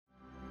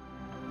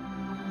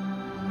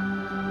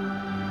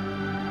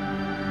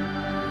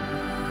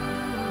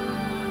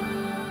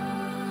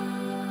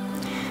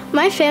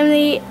My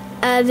family,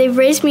 they've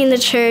raised me in the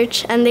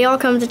church, and they all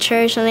come to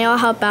church and they all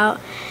help out.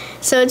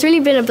 So it's really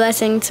been a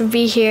blessing to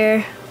be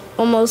here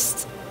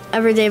almost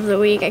every day of the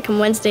week. I come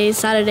Wednesdays,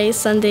 Saturdays,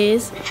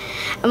 Sundays.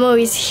 I'm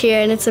always here,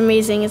 and it's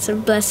amazing. It's a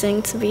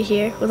blessing to be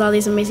here with all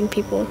these amazing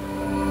people.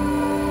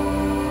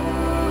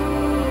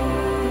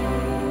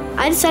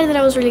 I decided that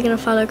I was really going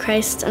to follow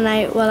Christ, and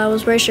while I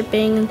was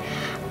worshiping,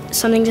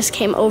 something just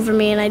came over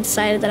me, and I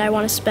decided that I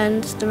want to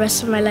spend the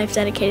rest of my life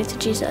dedicated to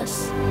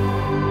Jesus.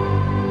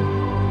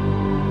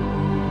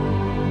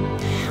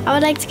 I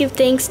would like to give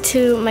thanks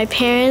to my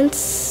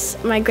parents,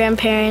 my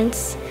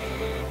grandparents,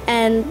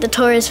 and the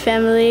Torres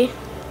family.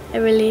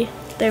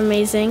 They're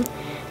amazing,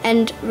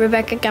 and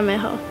Rebecca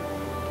Gamejo.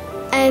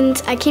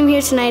 And I came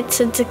here tonight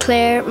to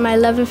declare my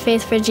love and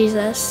faith for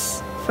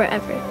Jesus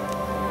forever.